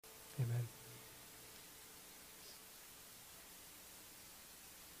Amen.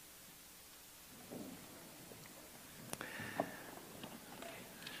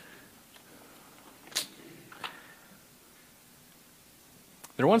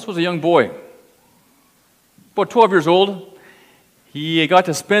 There once was a young boy, about 12 years old. He got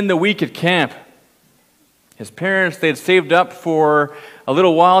to spend the week at camp. His parents, they had saved up for a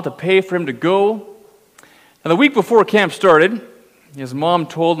little while to pay for him to go. Now, the week before camp started, his mom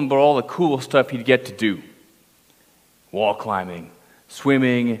told him about all the cool stuff he'd get to do. Wall climbing,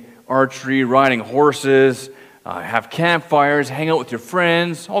 swimming, archery, riding horses, have campfires, hang out with your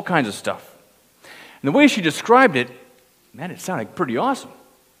friends, all kinds of stuff. And the way she described it, man, it sounded pretty awesome.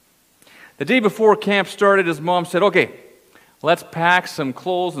 The day before camp started, his mom said, "Okay, let's pack some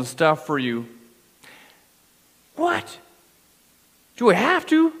clothes and stuff for you." "What? Do I have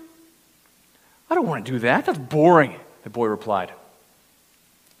to?" "I don't want to do that. That's boring," the boy replied.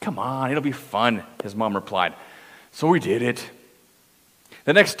 "Come on, it'll be fun," his mom replied. So we did it.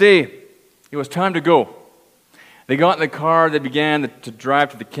 The next day, it was time to go. They got in the car, they began to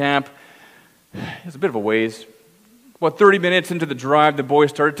drive to the camp. It was a bit of a ways. About 30 minutes into the drive, the boy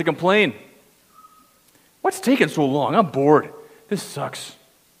started to complain. "What's taking so long? I'm bored. This sucks."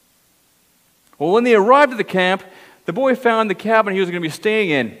 Well, when they arrived at the camp, the boy found the cabin he was going to be staying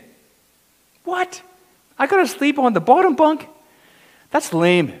in. "What? I got to sleep on the bottom bunk? That's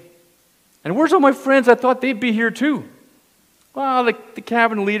lame. And where's all my friends? I thought they'd be here too." Well, the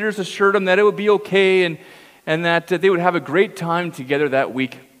cabin leaders assured him that it would be okay and that they would have a great time together that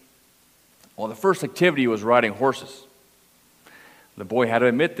week. Well, the first activity was riding horses. The boy had to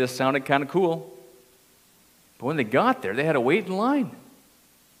admit this sounded kind of cool. But when they got there, they had to wait in line.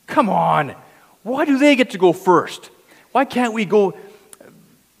 Come on! Why do they get to go first? Why can't we go?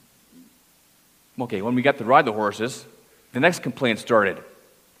 Okay, when we got to ride the horses, the next complaint started.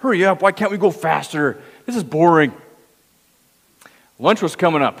 "Hurry up, why can't we go faster? This is boring." Lunch was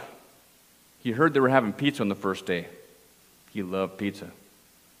coming up. He heard they were having pizza on the first day. He loved pizza.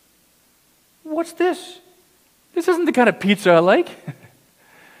 "What's this? This isn't the kind of pizza I like."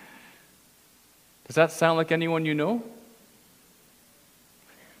 Does that sound like anyone you know?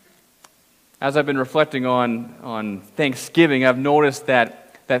 As I've been reflecting on Thanksgiving, I've noticed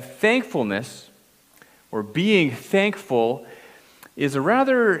that thankfulness, or being thankful, is a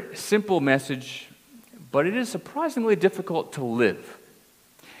rather simple message, but it is surprisingly difficult to live.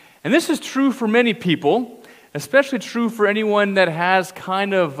 And this is true for many people, especially true for anyone that has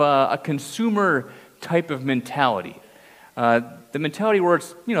kind of a consumer type of mentality. The mentality where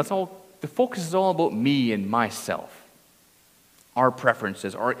the focus is all about me and myself, our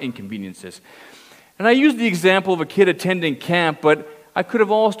preferences, our inconveniences. And I used the example of a kid attending camp, but I could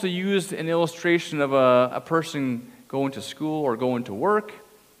have also used an illustration of a person going to school or going to work.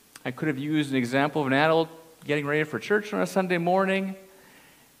 I could have used an example of an adult getting ready for church on a Sunday morning.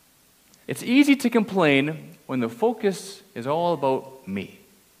 It's easy to complain when the focus is all about me.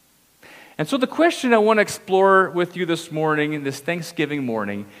 And so the question I want to explore with you this morning, this Thanksgiving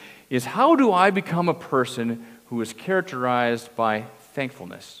morning, is how do I become a person who is characterized by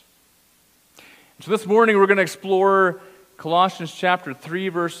thankfulness? And so this morning we're going to explore Colossians chapter 3,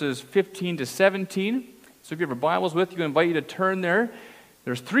 verses 15 to 17. So if you have your Bibles with you, I invite you to turn there.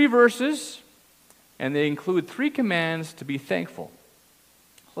 There's 3 verses, and they include 3 commands to be thankful.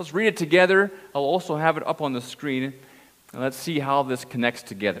 So let's read it together. I'll also have it up on the screen, and let's see how this connects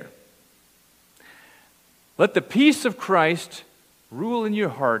together. "Let the peace of Christ rule in your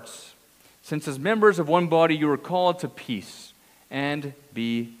hearts, since as members of one body you are called to peace, and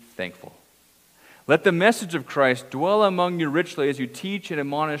be thankful. Let the message of Christ dwell among you richly as you teach and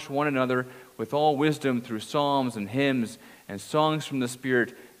admonish one another with all wisdom through psalms and hymns and songs from the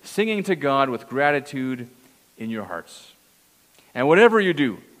Spirit, singing to God with gratitude in your hearts. And whatever you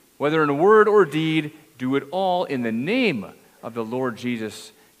do, whether in word or deed, do it all in the name of the Lord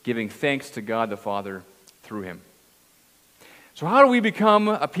Jesus, giving thanks to God the Father through him." So how do we become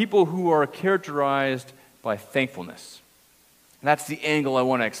a people who are characterized by thankfulness? And that's the angle I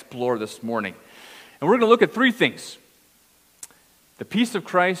want to explore this morning. And we're going to look at 3 things: the peace of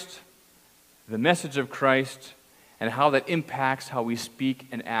Christ, the message of Christ, and how that impacts how we speak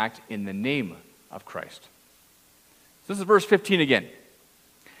and act in the name of Christ. So this is verse 15 again.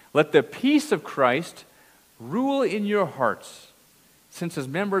 "Let the peace of Christ rule in your hearts, since as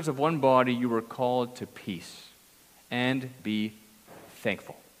members of one body you were called to peace, and be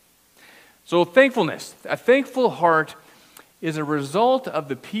thankful." So thankfulness, a thankful heart, is a result of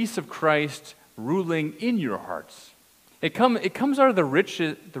the peace of Christ ruling in your hearts. It comes out of the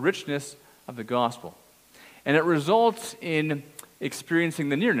richness of the gospel. And it results in experiencing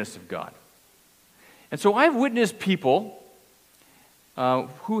the nearness of God. And so I've witnessed people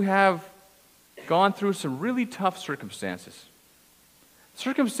who have gone through some really tough circumstances.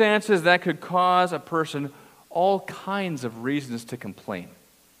 Circumstances that could cause a person all kinds of reasons to complain.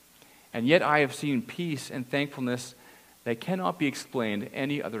 And yet I have seen peace and thankfulness that cannot be explained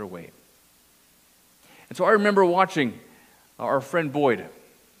any other way. And so I remember watching our friend Boyd.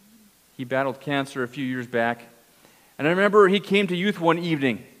 He battled cancer a few years back. And I remember he came to youth one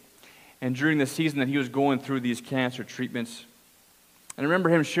evening, and during the season that he was going through these cancer treatments. And I remember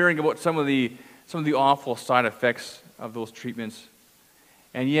him sharing about some of the awful side effects of those treatments.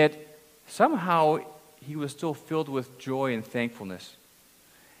 And yet, somehow, he was still filled with joy and thankfulness.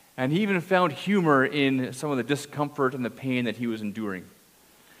 And he even found humor in some of the discomfort and the pain that he was enduring.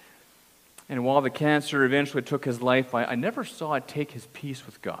 And while the cancer eventually took his life, I never saw it take his peace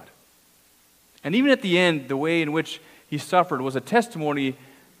with God. And even at the end, the way in which he suffered was a testimony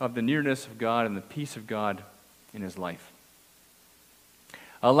of the nearness of God and the peace of God in his life.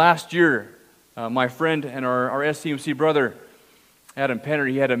 Last year, my friend and our SCMC brother, Adam Penner,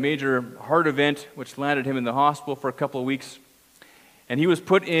 he had a major heart event which landed him in the hospital for a couple of weeks. And he was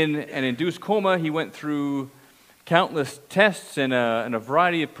put in an induced coma. He went through countless tests and a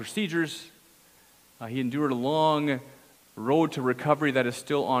variety of procedures. He endured a long road to recovery that is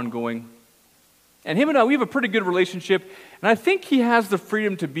still ongoing. And him and I, we have a pretty good relationship. And I think he has the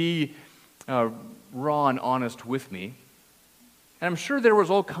freedom to be raw and honest with me. And I'm sure there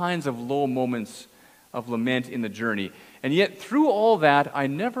was all kinds of low moments of lament in the journey. And yet, through all that, I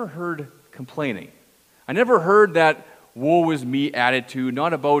never heard complaining. I never heard that woe is me attitude,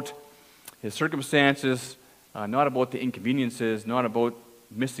 not about his circumstances, not about the inconveniences, not about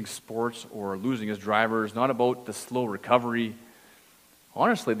missing sports or losing his drivers, not about the slow recovery.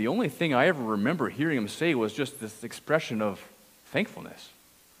 Honestly, the only thing I ever remember hearing him say was just this expression of thankfulness.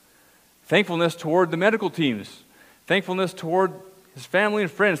 Thankfulness toward the medical teams, thankfulness toward his family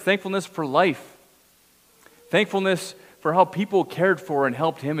and friends, thankfulness for life, thankfulness for how people cared for and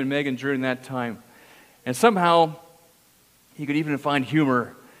helped him and Megan during that time. And somehow, he could even find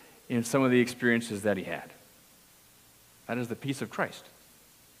humor in some of the experiences that he had. That is the peace of Christ.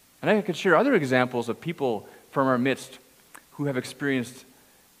 And I could share other examples of people from our midst who have experienced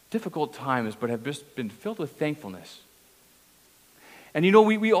difficult times but have just been filled with thankfulness. And you know,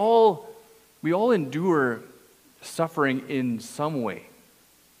 we all endure suffering in some way.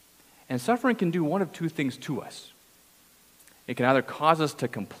 And suffering can do one of two things to us. It can either cause us to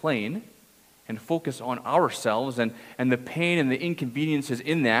complain and focus on ourselves and the pain and the inconveniences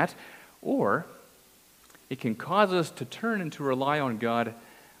in that, or it can cause us to turn and to rely on God,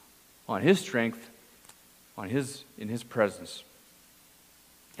 on His strength, in His presence.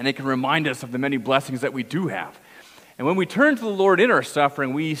 And it can remind us of the many blessings that we do have. And when we turn to the Lord in our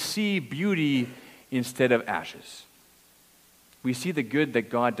suffering, we see beauty instead of ashes. We see the good that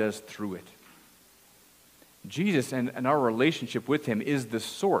God does through it. Jesus and our relationship with Him is the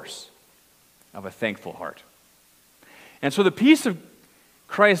source of a thankful heart. And so the peace of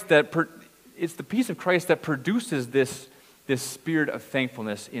Christ it's the peace of Christ that produces this spirit of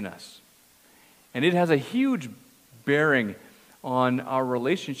thankfulness in us. And it has a huge bearing on our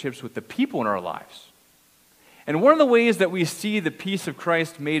relationships with the people in our lives. And one of the ways that we see the peace of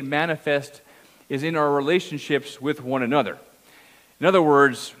Christ made manifest is in our relationships with one another. In other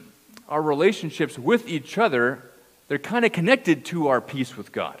words, our relationships with each other, they're kind of connected to our peace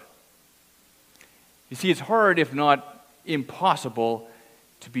with God. You see, it's hard, if not impossible,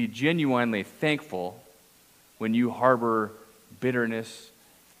 to be genuinely thankful when you harbor bitterness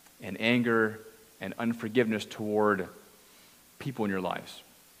and anger and unforgiveness toward people in your lives.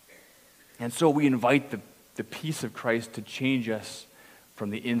 And so we invite the peace of Christ to change us from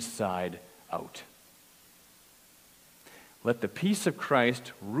the inside out. Let the peace of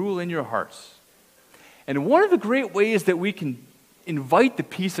Christ rule in your hearts. And one of the great ways that we can invite the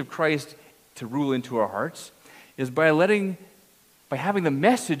peace of Christ to rule into our hearts is by having the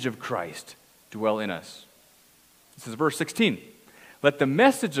message of Christ dwell in us. This is verse 16. Let the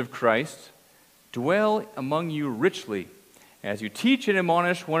message of Christ dwell among you richly, as you teach and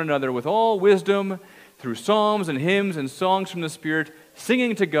admonish one another with all wisdom, through psalms and hymns and songs from the Spirit,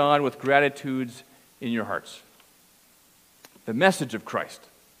 singing to God with gratitudes in your hearts. The message of Christ.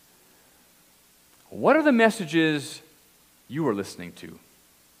 What are the messages you are listening to?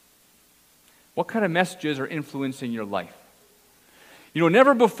 What kind of messages are influencing your life? You know,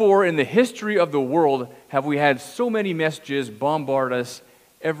 never before in the history of the world have we had so many messages bombard us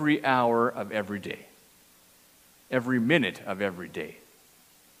every hour of every day, every minute of every day.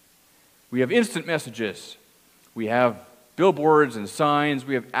 We have instant messages. We have billboards and signs.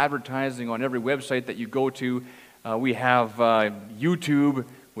 We have advertising on every website that you go to. We have YouTube,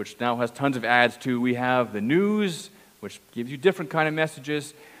 which now has tons of ads too. We have the news, which gives you different kind of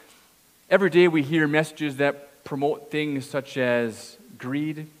messages. Every day we hear messages that promote things such as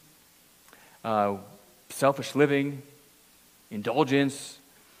greed, selfish living, indulgence.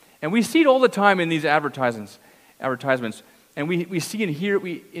 And we see it all the time in these advertisements. And we see and hear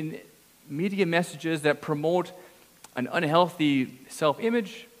in media messages that promote an unhealthy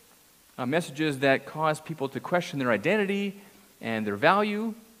self-image, messages that cause people to question their identity and their value.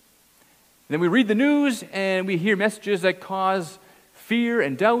 And then we read the news and we hear messages that cause fear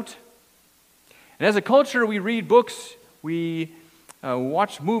and doubt. And as a culture, we read books, we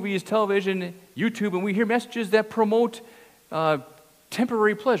watch movies, television, YouTube, and we hear messages that promote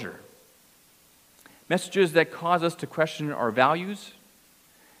temporary pleasure. Messages that cause us to question our values.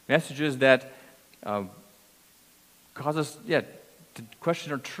 Messages that cause us, to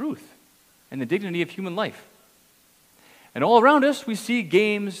question our truth and the dignity of human life. And all around us, we see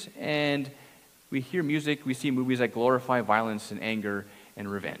games and we hear music, we see movies that glorify violence and anger and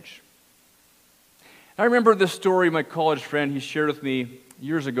revenge. I remember this story my college friend, he shared with me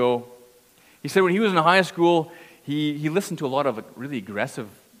years ago. He said when he was in high school, he listened to a lot of really aggressive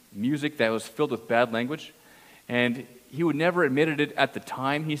music that was filled with bad language. And he would never admitted it at the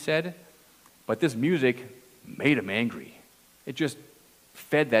time, he said, but this music made him angry. It just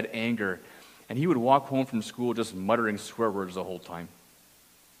fed that anger. And he would walk home from school just muttering swear words the whole time.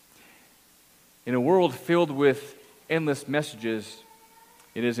 In a world filled with endless messages,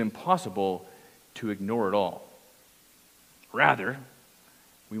 it is impossible to ignore it all. Rather,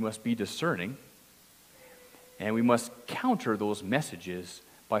 we must be discerning, and we must counter those messages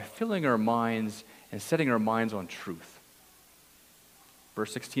by filling our minds and setting our minds on truth.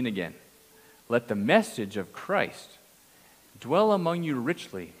 Verse 16 again. Let the message of Christ dwell among you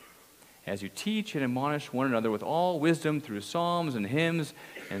richly, as you teach and admonish one another with all wisdom through psalms and hymns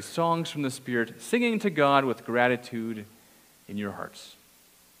and songs from the Spirit, singing to God with gratitude in your hearts.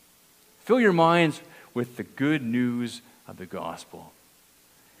 Fill your minds with the good news of the gospel.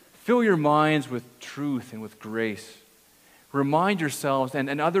 Fill your minds with truth and with grace. Remind yourselves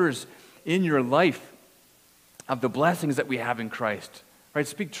and others in your life of the blessings that we have in Christ. Right?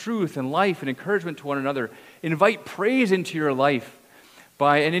 Speak truth and life and encouragement to one another. Invite praise into your life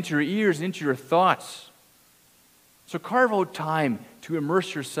and into your ears, and into your thoughts. So carve out time to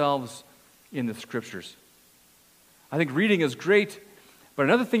immerse yourselves in the Scriptures. I think reading is great, but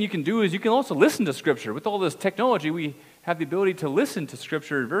another thing you can do is you can also listen to Scripture. With all this technology, we have the ability to listen to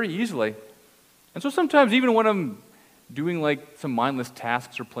Scripture very easily. And so sometimes even when I'm doing like some mindless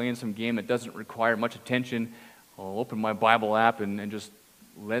tasks or playing some game that doesn't require much attention, I'll open my Bible app and just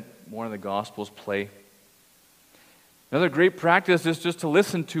let one of the Gospels play. Another great practice is just to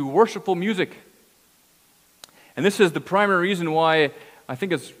listen to worshipful music. And this is the primary reason why I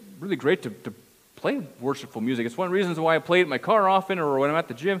think it's really great to play worshipful music. It's one of the reasons why I play it in my car often or when I'm at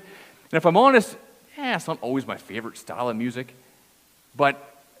the gym. And if I'm honest, it's not always my favorite style of music,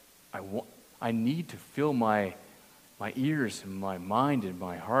 but I need to fill my ears and my mind and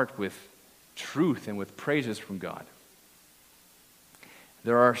my heart with truth and with praises from God.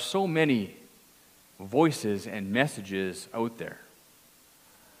 There are so many voices and messages out there.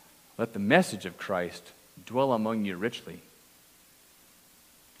 Let the message of Christ dwell among you richly.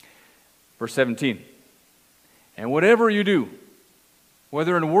 Verse 17, and whatever you do,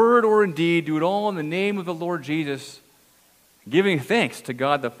 whether in word or in deed, do it all in the name of the Lord Jesus, giving thanks to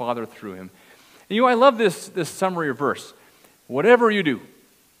God the Father through him. And I love this summary verse. Whatever you do,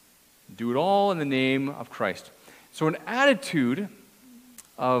 do it all in the name of Christ. So an attitude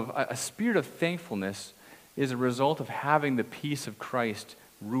of a spirit of thankfulness is a result of having the peace of Christ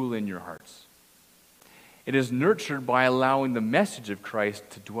rule in your hearts. It is nurtured by allowing the message of Christ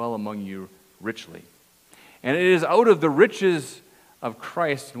to dwell among you richly. And it is out of the riches of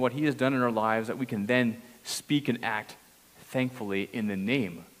Christ and what he has done in our lives that we can then speak and act thankfully in the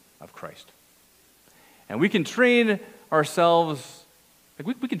name of Christ. And we can train ourselves,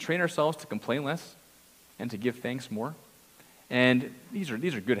 we can train ourselves to complain less and to give thanks more. And these are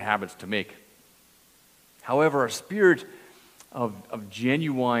good habits to make. However, a spirit of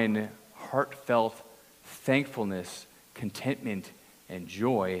genuine, heartfelt thankfulness, contentment, and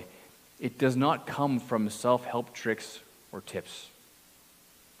joy, it does not come from self-help tricks or tips.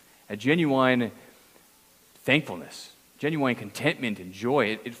 A genuine thankfulness, genuine contentment and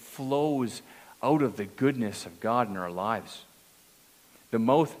joy, it flows out of the goodness of God in our lives. The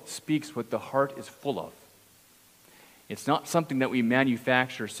mouth speaks what the heart is full of. It's not something that we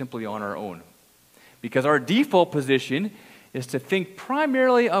manufacture simply on our own, because our default position is to think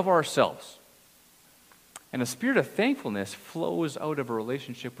primarily of ourselves. And a spirit of thankfulness flows out of a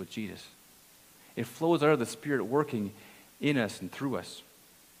relationship with Jesus. It flows out of the Spirit working in us and through us.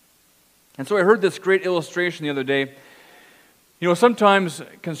 And so I heard this great illustration the other day. You know, sometimes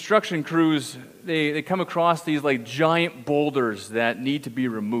construction crews, they come across these like giant boulders that need to be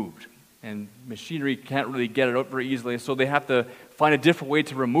removed. And machinery can't really get it out very easily, so they have to find a different way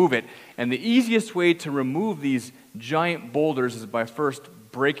to remove it. And the easiest way to remove these giant boulders is by first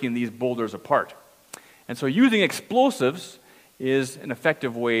breaking these boulders apart. And so using explosives is an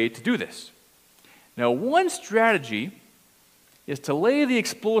effective way to do this. Now, one strategy is to lay the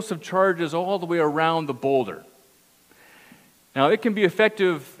explosive charges all the way around the boulder. Now, it can be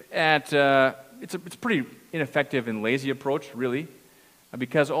effective at, it's a pretty ineffective and lazy approach, really,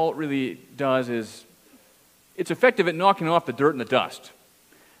 because all it really does is, it's effective at knocking off the dirt and the dust.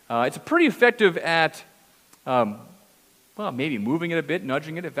 It's pretty effective at, maybe moving it a bit,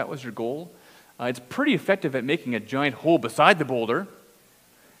 nudging it if that was your goal. It's pretty effective at making a giant hole beside the boulder.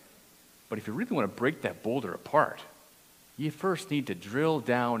 But if you really want to break that boulder apart, you first need to drill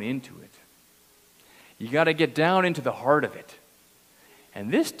down into it. You got to get down into the heart of it. And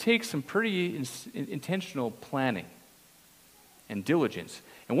this takes some pretty intentional planning and diligence.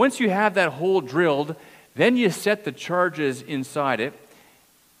 And once you have that hole drilled, then you set the charges inside it,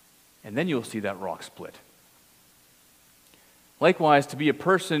 and then you'll see that rock split. Likewise, to be a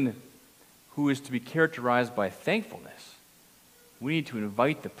person who is to be characterized by thankfulness, we need to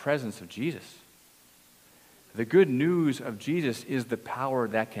invite the presence of Jesus. The good news of Jesus is the power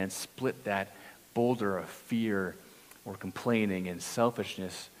that can split that boulder of fear or complaining and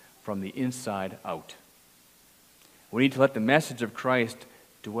selfishness from the inside out. We need to let the message of Christ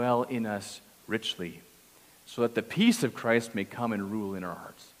dwell in us richly, so that the peace of Christ may come and rule in our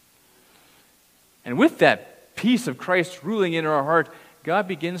hearts. And with that peace of Christ ruling in our heart, God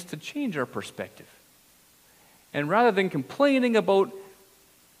begins to change our perspective. And rather than complaining about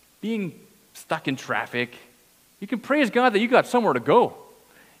being stuck in traffic, you can praise God that you got somewhere to go.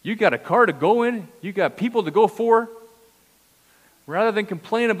 You got a car to go in. You got people to go for. Rather than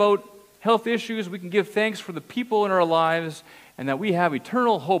complain about health issues, we can give thanks for the people in our lives and that we have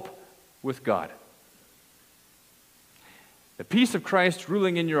eternal hope with God. The peace of Christ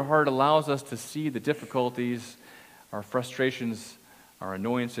ruling in your heart allows us to see the difficulties, our frustrations, our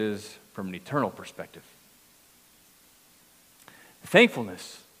annoyances from an eternal perspective.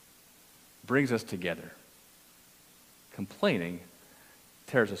 Thankfulness brings us together. Complaining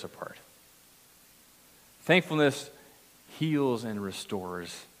tears us apart. Thankfulness heals and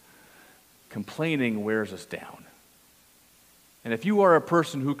restores. Complaining wears us down. And if you are a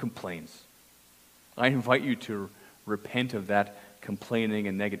person who complains, I invite you to repent of that complaining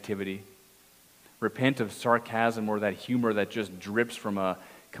and negativity. Repent of sarcasm or that humor that just drips from a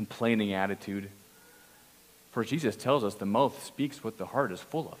complaining attitude. For Jesus tells us the mouth speaks what the heart is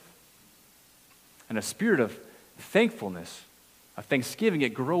full of. And a spirit of thankfulness, of thanksgiving,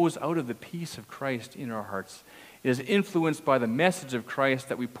 it grows out of the peace of Christ in our hearts. It is influenced by the message of Christ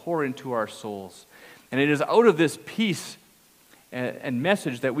that we pour into our souls. And it is out of this peace and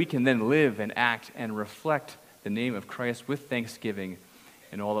message that we can then live and act and reflect the name of Christ with thanksgiving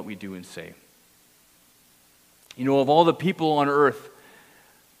in all that we do and say. You know, of all the people on earth,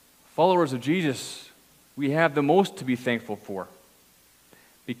 followers of Jesus, we have the most to be thankful for.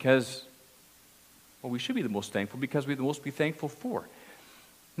 Because, we should be the most thankful because we have the most to be thankful for.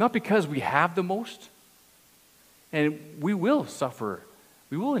 Not because we have the most. And we will suffer.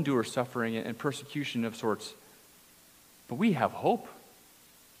 We will endure suffering and persecution of sorts. But we have hope.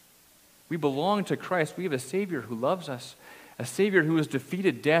 We belong to Christ. We have a Savior who loves us. A Savior who has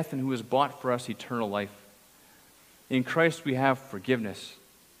defeated death and who has bought for us eternal life. In Christ we have forgiveness.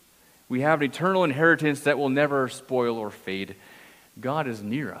 We have an eternal inheritance that will never spoil or fade. God is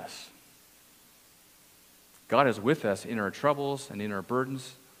near us. God is with us in our troubles and in our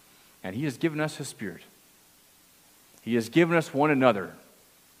burdens, and He has given us His Spirit. He has given us one another,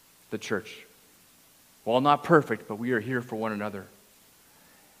 the church. While not perfect, but we are here for one another.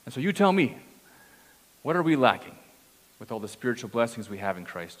 And so you tell me, what are we lacking with all the spiritual blessings we have in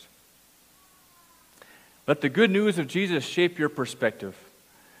Christ? Let the good news of Jesus shape your perspective,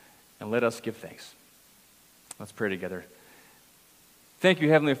 and let us give thanks. Let's pray together. Thank you,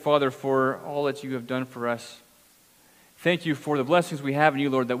 Heavenly Father, for all that you have done for us. Thank you for the blessings we have in you,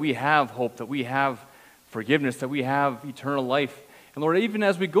 Lord, that we have hope, that we have forgiveness, that we have eternal life. And Lord, even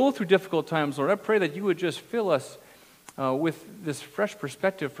as we go through difficult times, Lord, I pray that you would just fill us with this fresh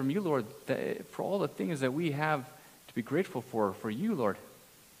perspective from you, Lord, for all the things that we have to be grateful for you, Lord.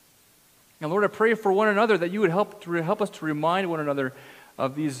 And Lord, I pray for one another that you would help us to remind one another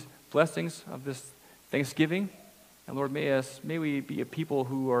of these blessings, of this Thanksgiving. And Lord, may we be a people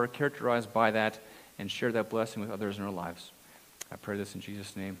who are characterized by that and share that blessing with others in our lives. I pray this in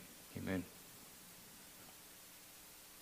Jesus' name. Amen.